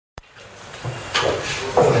Hello,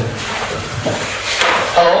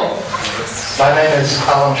 my name is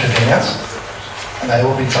Alana Szepieńca, and I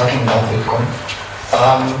will be talking about Bitcoin.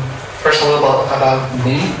 First, a little about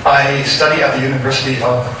me. I study at the University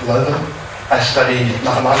of London. I study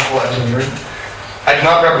mathematical engineering. I do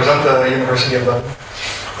not represent the University of London,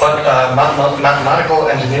 but mathematical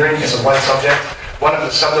engineering is a wide subject. One of the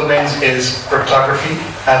subdomains is cryptography.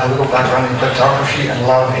 I have a little background in cryptography and a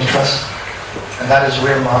lot of interest, and that is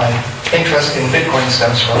where my interest in Bitcoin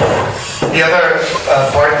stems from. The other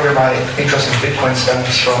part where my interest in Bitcoin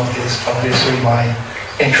stems from is obviously my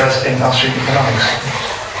interest in Austrian economics.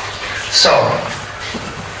 So,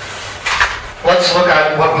 let's look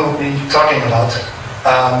at what we'll be talking about.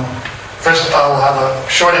 First, I'll have a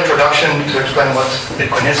short introduction to explain what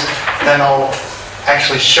Bitcoin is. Then I'll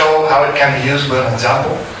actually show how it can be used with an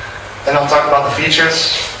example. Then I'll talk about the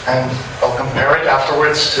features, and I'll compare it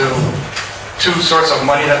afterwards to two sorts of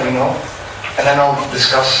money that we know. And then I'll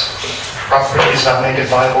discuss properties that make it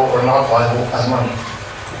viable or not viable as money.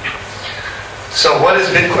 So what is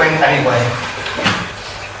Bitcoin anyway?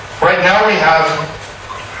 Right now we have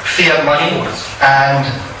fiat money, and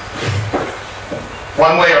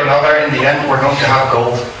one way or another, in the end, we're going to have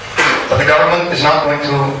gold. But the government is not going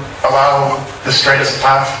to allow the straightest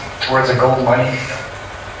path towards a gold money.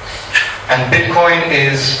 And Bitcoin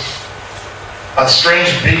is a strange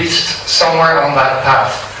beast somewhere on that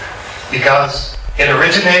path, because it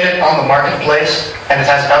originated on the marketplace and it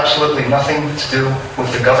has absolutely nothing to do with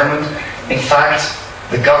the government. In fact,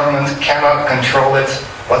 the government cannot control it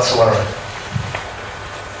whatsoever.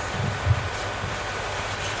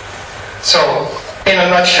 So, in a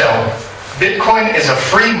nutshell, Bitcoin is a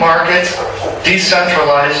free market,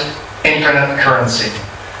 decentralized internet currency.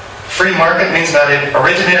 Free market means that it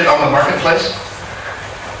originated on the marketplace.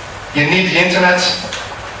 You need the internet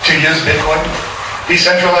to use Bitcoin.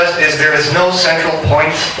 Decentralized is there is no central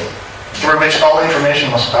point through which all information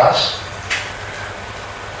must pass.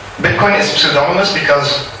 Bitcoin is pseudonymous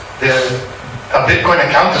because a Bitcoin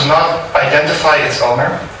account does not identify its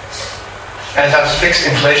owner, and it has fixed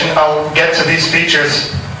inflation. I'll get to these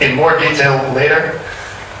features in more detail later.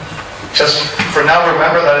 Just for now,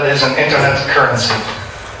 remember that it is an internet currency.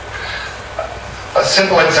 A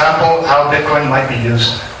simple example how Bitcoin might be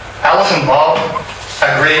used. Alice and Bob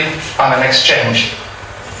agree on an exchange.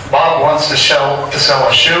 Bob wants to sell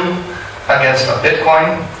a shoe against a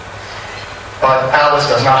Bitcoin, but Alice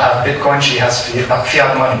does not have Bitcoin, she has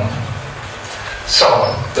fiat money.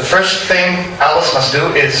 So, the first thing Alice must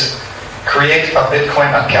do is create a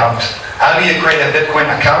Bitcoin account. How do you create a Bitcoin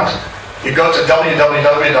account? You go to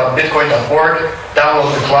www.bitcoin.org,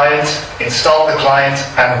 download the client, install the client,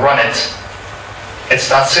 and run it. It's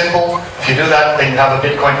that simple. If you do that, then you have a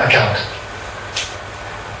Bitcoin account.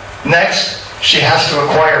 Next, she has to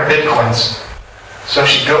acquire Bitcoins. So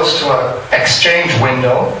she goes to an exchange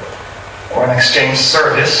window, or an exchange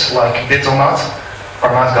service like Bitomat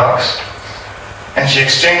or Mt. Gox, and she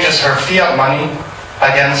exchanges her fiat money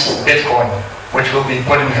against Bitcoin, which will be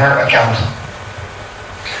put in her account.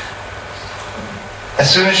 As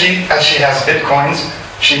soon as she has Bitcoins,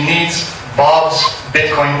 she needs Bob's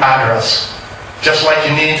Bitcoin address. Just like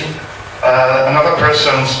you need another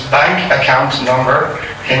person's bank account number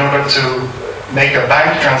in order to make a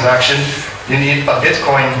bank transaction, you need a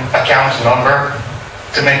Bitcoin account number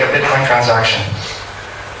to make a Bitcoin transaction.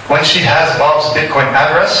 When she has Bob's Bitcoin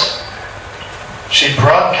address, she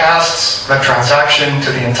broadcasts the transaction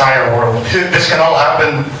to the entire world. This can all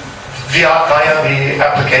happen via the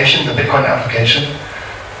application, the Bitcoin application.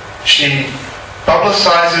 She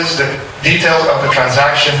publicizes the details of the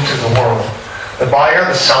transaction to the world. The buyer,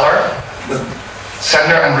 the seller, the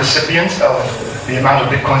sender and recipient of the amount of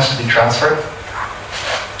Bitcoins to be transferred,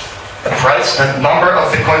 the price, the number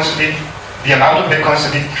of Bitcoins to be, the amount of Bitcoins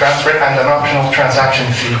to be transferred, and an optional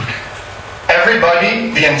transaction fee. Everybody,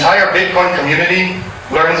 the entire Bitcoin community,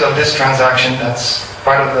 learns of this transaction. That's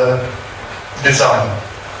part of the design.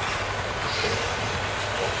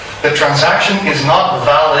 The transaction is not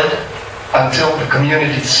valid until the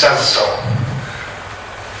community says so.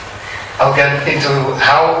 I'll get into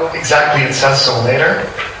how exactly it says so later.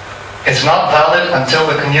 It's not valid until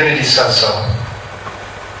the community says so.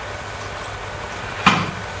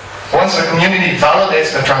 Once the community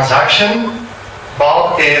validates the transaction,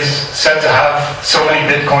 Bob is said to have so many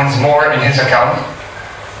Bitcoins more in his account,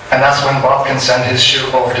 and that's when Bob can send his shoe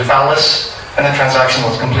over to Alice, and the transaction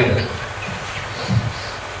was completed.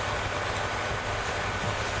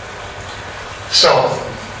 So,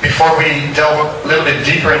 before we delve a little bit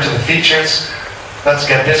deeper into the features, let's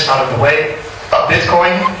get this out of the way. A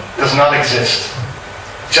Bitcoin does not exist.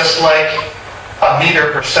 Just like a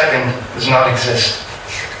meter per second does not exist.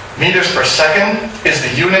 Meters per second is the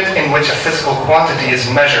unit in which a physical quantity is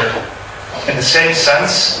measured. In the same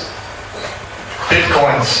sense,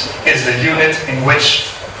 bitcoins is the unit in which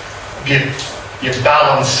your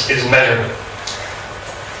balance is measured.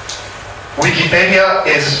 Wikipedia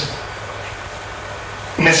is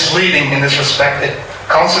misleading in this respect. It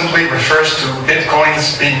constantly refers to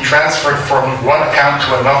bitcoins being transferred from one account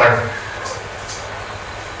to another.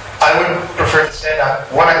 I would prefer to say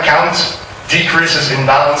that one account decreases in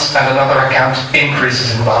balance and another account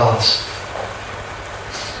increases in balance.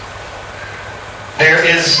 There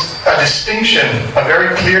is a distinction, a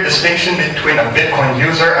very clear distinction between a Bitcoin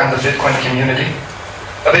user and the Bitcoin community.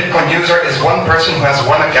 A Bitcoin user is one person who has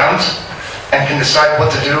one account and can decide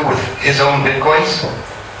what to do with his own Bitcoins.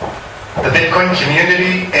 The Bitcoin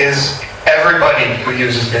community is everybody who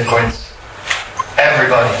uses Bitcoins.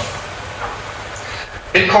 Everybody.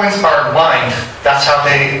 Bitcoins are mined. That's how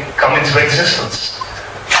they come into existence.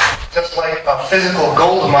 Just like a physical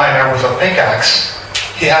gold miner with a pickaxe,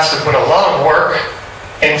 he has to put a lot of work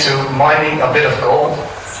into mining a bit of gold. A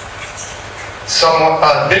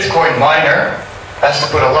Bitcoin miner has to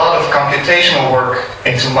put a lot of computational work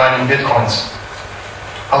into mining Bitcoins.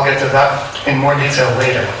 I'll get to that in more detail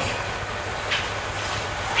later.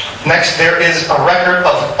 Next, there is a record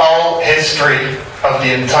of all history of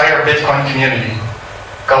the entire Bitcoin community,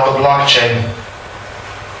 called the blockchain.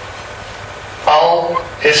 All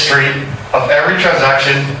history of every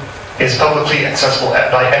transaction is publicly accessible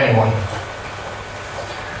by anyone.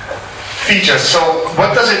 Features. So,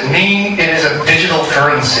 what does it mean it is a digital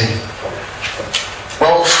currency?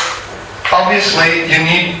 Well, obviously, you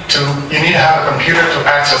need to have a computer to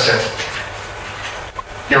access it.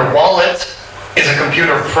 Your wallet is a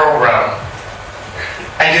computer program.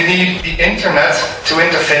 And you need the internet to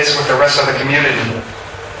interface with the rest of the community.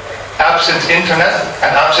 Absent internet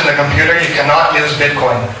and absent a computer, you cannot use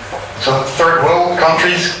Bitcoin. So third world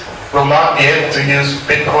countries will not be able to use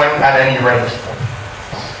Bitcoin at any rate.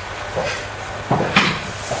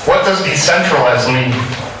 What does decentralized mean?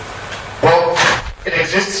 Well, it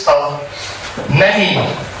exists of many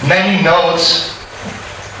nodes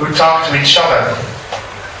who talk to each other.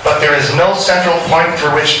 But there is no central point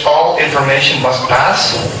through which all information must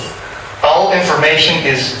pass. All information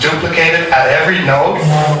is duplicated at every node.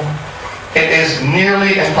 It is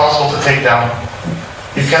nearly impossible to take down.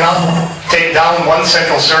 You cannot take down one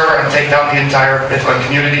central server and take down the entire Bitcoin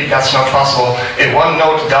community. That's not possible. If one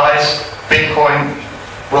node dies, Bitcoin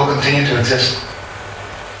will continue to exist.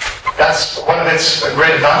 That's one of its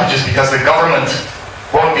great advantages, because the government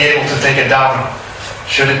won't be able to take it down,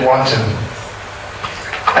 should it want to.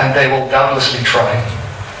 And they will doubtlessly try.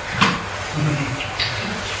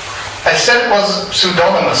 I said it was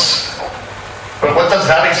pseudonymous, but what does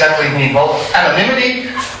that exactly mean? Well, anonymity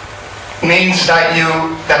means that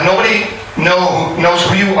nobody knows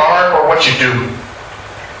who you are or what you do.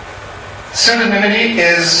 Pseudonymity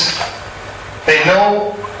is they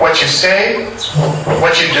know what you say,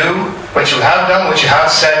 what you do, what you have done, what you have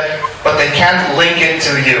said, but they can't link it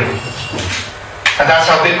to you. And that's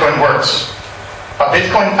how Bitcoin works. A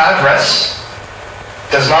Bitcoin address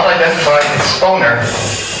does not identify its owner,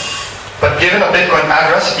 but given a Bitcoin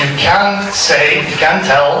address, you can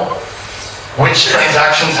tell which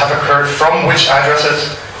transactions have occurred from which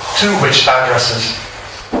addresses to which addresses.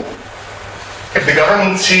 If the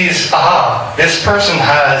government sees, this person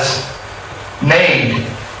has made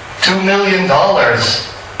 $2 million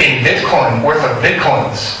in Bitcoin, worth of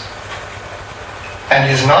Bitcoins, and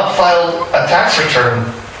he's not filed a tax return,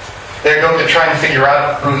 they're going to try and figure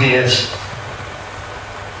out who he is.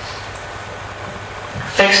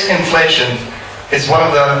 Fixed inflation is one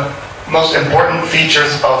of the most important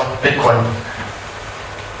features of Bitcoin.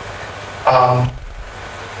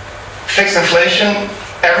 Fixed inflation,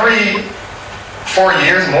 every 4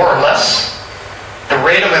 years, more or less, the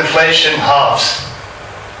rate of inflation halves.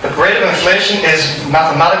 The rate of inflation is a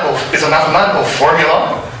mathematical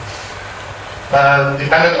formula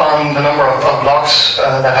dependent on the number of blocks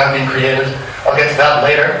that have been created. I'll get to that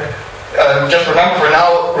later. Just remember,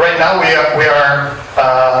 right now we are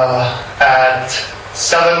at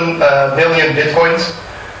 7 million Bitcoins.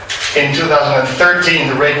 In 2013,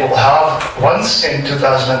 the rate will halve once. In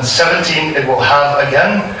 2017, it will halve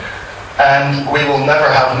again. And we will never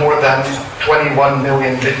have more than 21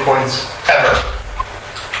 million Bitcoins ever.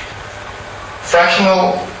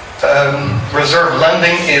 Fractional reserve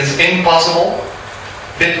lending is impossible.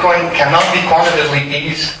 Bitcoin cannot be quantitatively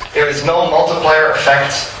eased. There is no multiplier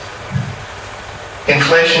effect.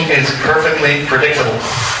 Inflation is perfectly predictable.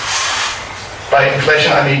 By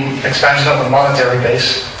inflation, I mean expansion of the monetary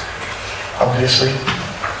base. obviously.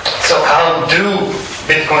 So how do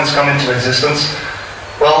Bitcoins come into existence?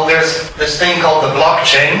 Well, there's this thing called the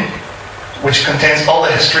blockchain, which contains all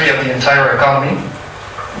the history of the entire economy.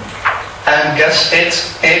 And guess it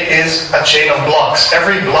is a chain of blocks.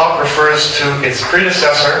 Every block refers to its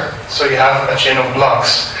predecessor, so you have a chain of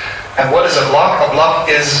blocks. And what is a block? A block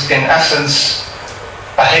is, in essence,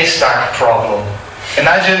 a haystack problem.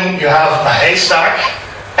 Imagine you have a haystack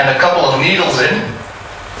and a couple of needles in,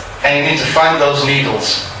 and you need to find those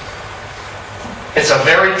needles. It's a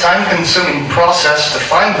very time-consuming process to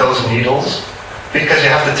find those needles, because you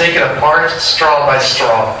have to take it apart straw by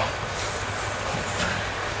straw.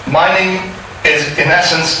 Mining is, in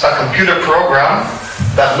essence, a computer program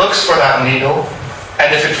that looks for that needle,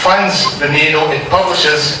 and if it finds the needle, it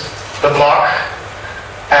publishes the block,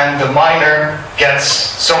 and the miner gets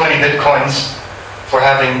so many Bitcoins for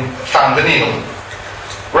having found the needle.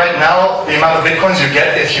 Right now, the amount of Bitcoins you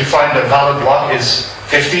get if you find a valid block is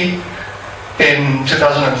 50. In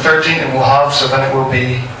 2013, it will halve, so then it will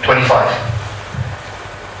be 25.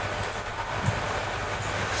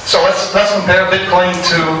 So let's compare Bitcoin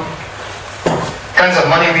to kinds of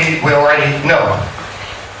money we already know.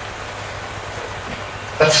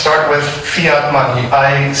 Let's start with fiat money.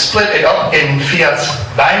 I split it up in fiat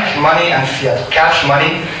bank money and fiat cash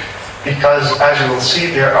money because, as you will see,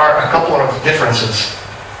 there are a couple of differences.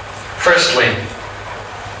 Firstly,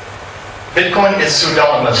 Bitcoin is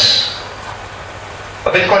pseudonymous. A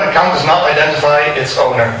Bitcoin account does not identify its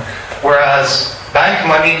owner, whereas bank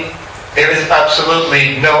money, there is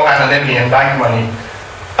absolutely no anonymity in bank money.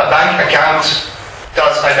 A bank account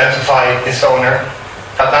does identify its owner.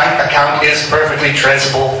 A bank account is perfectly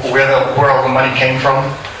traceable where all the money came from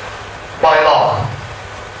by law.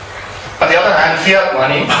 On the other hand, fiat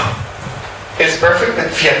money is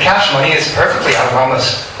fiat cash money is perfectly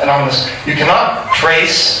anonymous. You cannot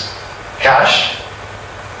trace cash.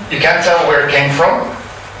 You can't tell where it came from.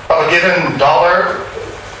 Of a given dollar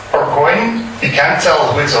or coin, you can't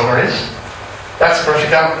tell who its owner is. That's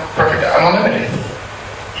perfect anonymity.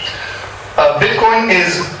 Bitcoin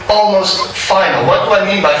is almost final. What do I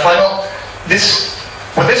mean by final?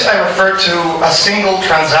 With this I refer to a single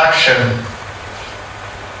transaction.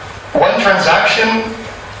 One transaction,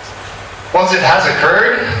 once it has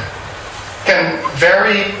occurred,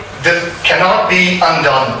 cannot be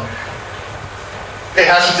undone. It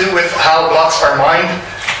has to do with how blocks are mined.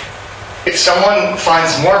 If someone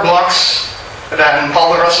finds more blocks than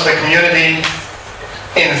all the rest of the community,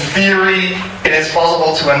 in theory, it is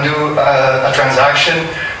possible to undo a transaction,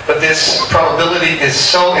 but this probability is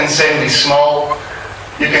so insanely small,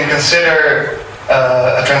 you can consider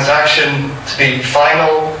a transaction to be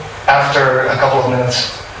final after a couple of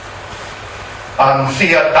minutes. On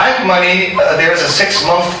fiat bank money, there is a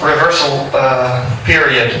 6-month reversal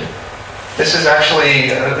period. This is actually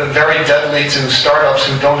very deadly to startups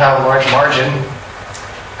who don't have a large margin,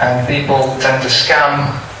 and people tend to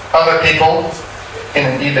scam other people in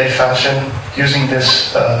an eBay fashion using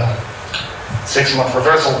this 6-month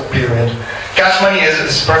reversal period. Cash money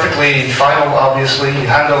is perfectly final, obviously. You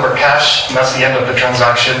hand over cash, and that's the end of the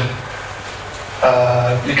transaction.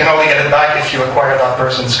 You can only get it back if you acquire that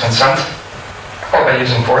person's consent, or by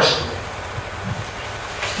using force.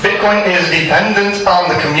 Bitcoin is dependent on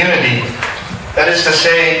the community. That is to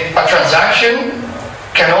say, a transaction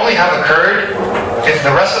can only have occurred if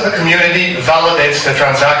the rest of the community validates the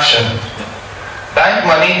transaction. Bank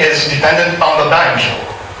money is dependent on the bank.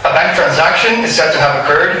 A bank transaction is said to have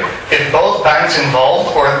occurred if both banks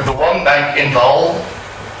involved, or the one bank involved,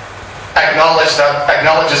 acknowledges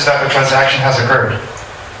that the transaction has occurred.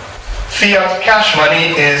 Fiat cash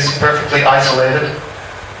money is perfectly isolated.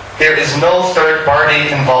 There is no third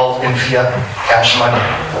party involved in fiat cash money.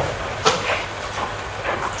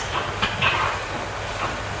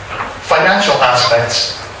 Financial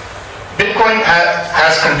aspects. Bitcoin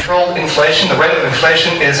has controlled inflation. The rate of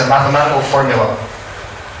inflation is a mathematical formula.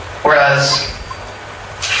 Whereas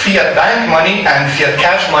fiat bank money and fiat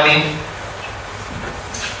cash money,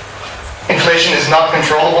 inflation is not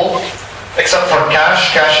controllable, except for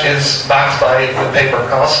cash. Cash is backed by the paper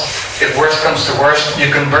cost. If worst comes to worst,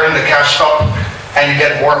 you can burn the cash up and you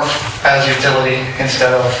get warmth as utility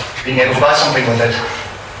instead of being able to buy something with it.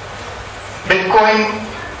 Bitcoin,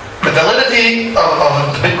 the validity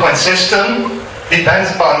of the Bitcoin system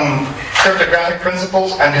depends on cryptographic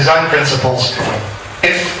principles and design principles.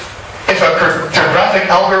 If a cryptographic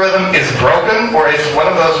algorithm is broken, or if one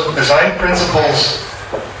of those design principles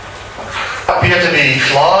appear to be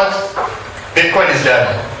flawed, Bitcoin is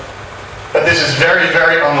dead. But this is very,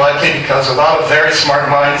 very unlikely because a lot of very smart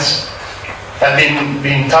minds I've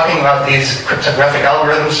been talking about these cryptographic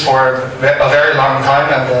algorithms for a very long time,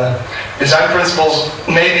 and the design principles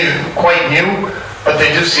may be quite new, but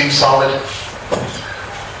they do seem solid.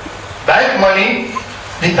 Bank money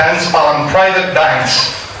depends on private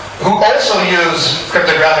banks, who also use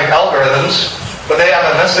cryptographic algorithms, but they have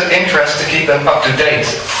a vested interest to keep them up to date.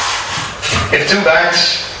 If two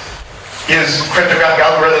banks use cryptographic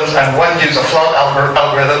algorithms and one uses a flawed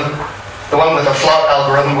algorithm, the one with a flawed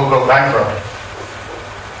algorithm will go bankrupt.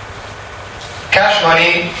 Cash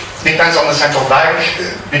money depends on the central bank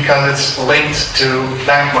because it's linked to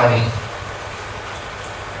bank money.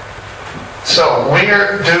 So,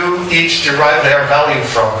 where do each derive their value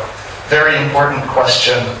from? Very important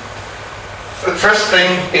question. The first thing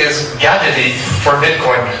is gadgety for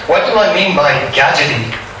Bitcoin. What do I mean by gadgety?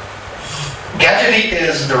 Gadgety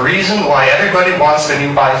is the reason why everybody wants the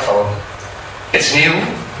new iPhone. It's new,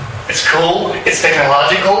 it's cool, it's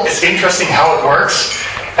technological, it's interesting how it works,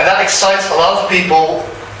 and that excites a lot of people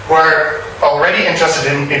who are already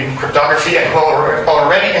interested in cryptography and who are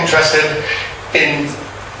already interested in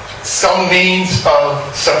some means of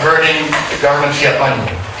subverting the government fiat money.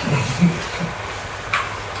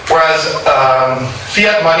 Whereas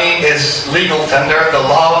fiat money is legal tender, the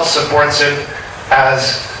law supports it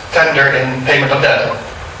as tender in payment of debt.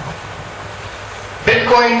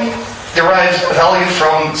 Bitcoin derives value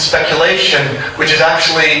from speculation, which is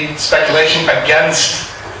actually speculation against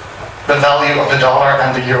the value of the dollar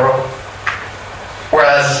and the euro.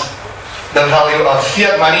 Whereas the value of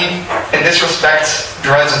fiat money, in this respect,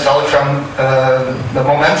 derives its value from the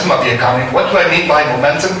momentum of the economy. What do I mean by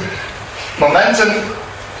momentum? Momentum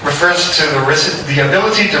refers to the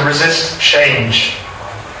ability to resist change.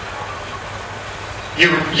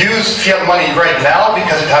 You use fiat money right now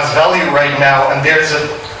because it has value right now, and there's a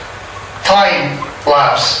time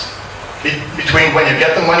lapse between when you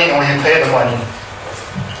get the money and when you pay the money.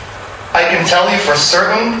 I can tell you for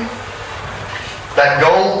certain that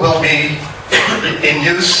gold will be in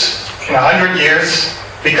use in 100 years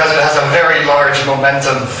because it has a very large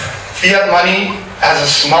momentum. Fiat money has a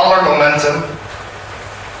smaller momentum,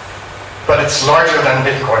 but it's larger than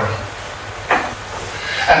Bitcoin.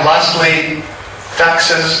 And lastly,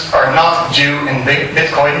 taxes are not due in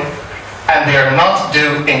Bitcoin, and they are not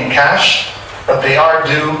due in cash, but they are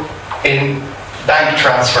due in bank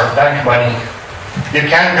transfer, bank money. You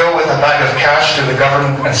can't go with a bag of cash to the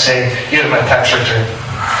government and say, here's my tax return.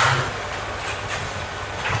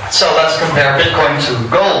 So let's compare Bitcoin to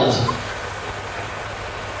gold.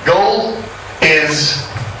 Gold is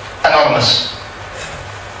anonymous.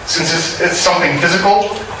 Since it's something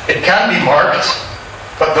physical, it can be marked,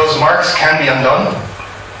 but those marks can be undone.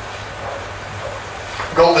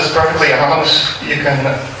 Gold is perfectly anonymous. You can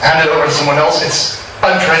hand it over to someone else. It's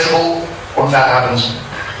untraceable when that happens.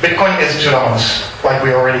 Bitcoin is pseudonymous, like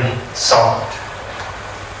we already saw.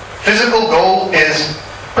 Physical gold is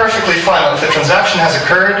perfectly fine. If the transaction has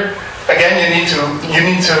occurred, again, you need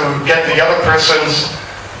to get the other person's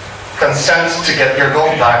consent to get your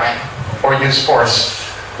gold back or use force.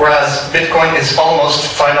 Whereas Bitcoin is almost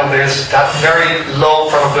final. There's that very low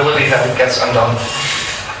probability that it gets undone.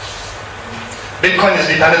 Bitcoin is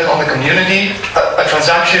dependent on the community. A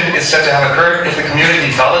transaction is said to have occurred if the community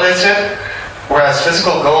validates it, whereas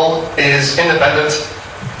physical gold is independent.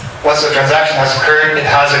 Once the transaction has occurred, it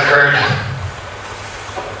has occurred.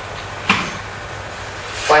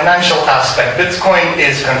 Financial aspect. Bitcoin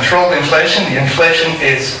is controlled inflation. The inflation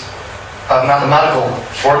is a mathematical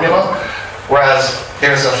formula, whereas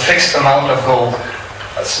there's a fixed amount of gold.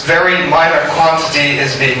 A very minor quantity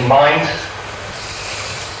is being mined,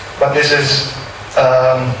 but this is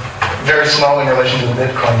very small in relation to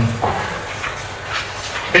Bitcoin.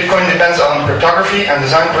 Bitcoin depends on cryptography and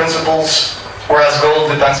design principles, whereas gold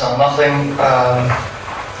depends on nothing.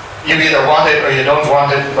 You either want it or you don't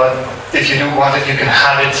want it, but if you do want it, you can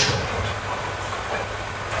have it.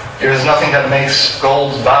 There is nothing that makes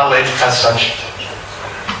gold valid as such.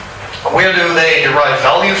 Where do they derive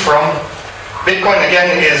value from? Bitcoin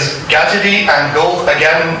again is gadgety, and gold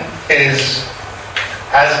again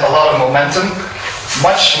has a lot of momentum,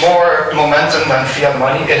 much more momentum than fiat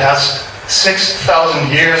money. It has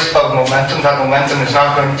 6,000 years of momentum. That momentum is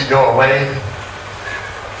not going to go away.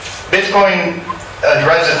 Bitcoin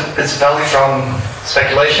derives its value from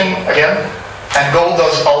speculation again, and gold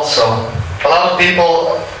does also. A lot of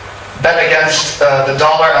people bet against the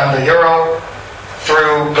dollar and the euro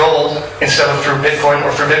through gold instead of through Bitcoin,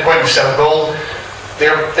 or through Bitcoin instead of gold.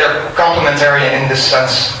 They're complementary in this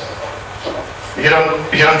sense. If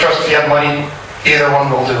you don't trust fiat money, either one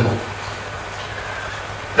will do.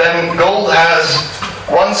 Then gold has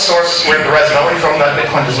one source where it derives value from that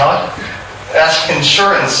Bitcoin does not. as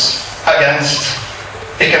insurance against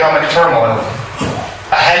economic turmoil,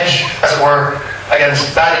 a hedge, as it were,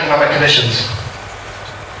 against bad economic conditions.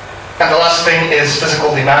 And the last thing is physical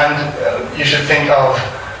demand. You should think of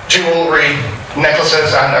jewelry,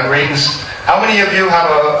 necklaces, and rings. How many of you have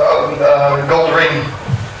a gold ring?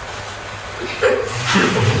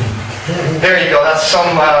 There you go, that's some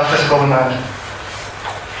physical demand.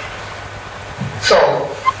 So,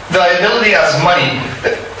 valuability as money.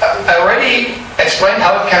 I already explained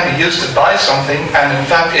how it can be used to buy something, and in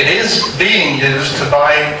fact it is being used to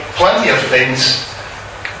buy plenty of things.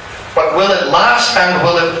 But will it last and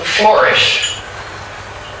will it flourish?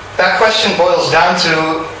 That question boils down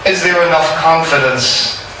to, is there enough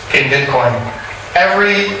confidence in Bitcoin?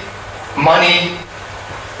 Every money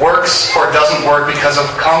works or doesn't work because of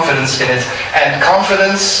confidence in it. And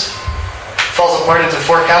confidence falls apart into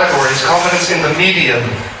four categories. Confidence in the medium,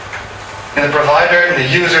 in the provider, in the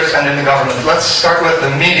users, and in the government. Let's start with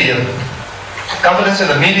the medium. Confidence in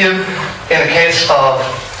the medium, in the case of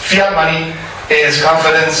fiat money, is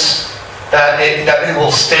confidence that it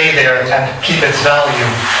will stay there and keep its value.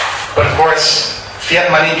 But of course, fiat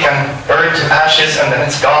money can burn to ashes and then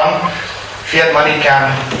it's gone. Fiat money can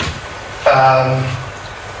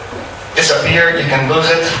disappear, you can lose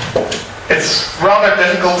it. It's rather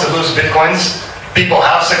difficult to lose bitcoins. People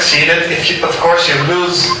have succeeded. Of course, you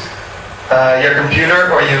lose your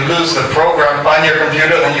computer or you lose the program on your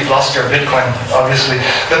computer, then you've lost your Bitcoin, obviously.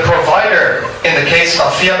 The provider, in the case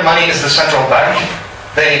of fiat money, is the central bank.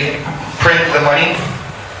 They print the money.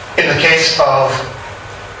 In the case of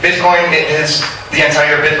Bitcoin, it is the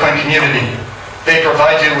entire Bitcoin community. They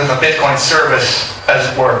provide you with a Bitcoin service, as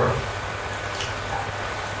it were.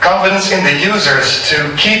 Confidence in the users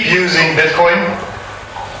to keep using Bitcoin.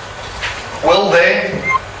 Will they?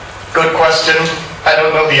 Good question. I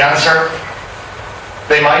don't know the answer.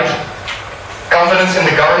 They might. Confidence in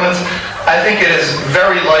the government. I think it is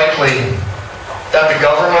very likely that the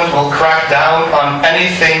government will crack down on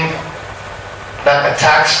anything that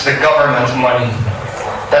attacks the government money,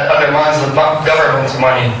 that undermines the government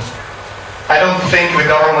money. I don't think the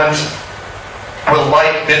government will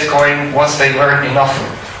like Bitcoin once they learn enough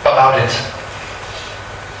about it.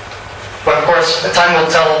 But of course, time will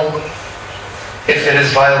tell if it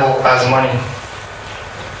is viable as money.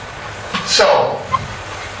 So,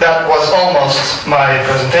 that was almost my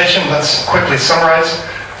presentation. Let's quickly summarize.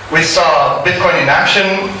 We saw Bitcoin in action,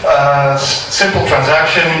 simple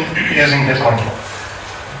transaction using Bitcoin.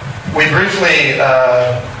 We briefly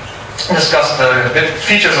discussed the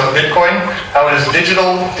features of Bitcoin, how it is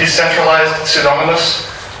digital, decentralized, pseudonymous,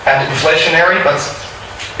 and inflationary, but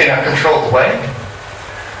in a controlled way.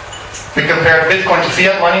 We compared Bitcoin to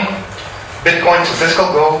fiat money, Bitcoin to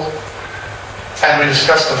physical gold, and we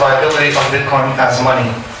discussed the viability of Bitcoin as money.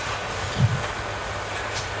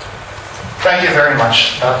 Thank you very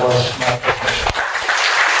much. That was my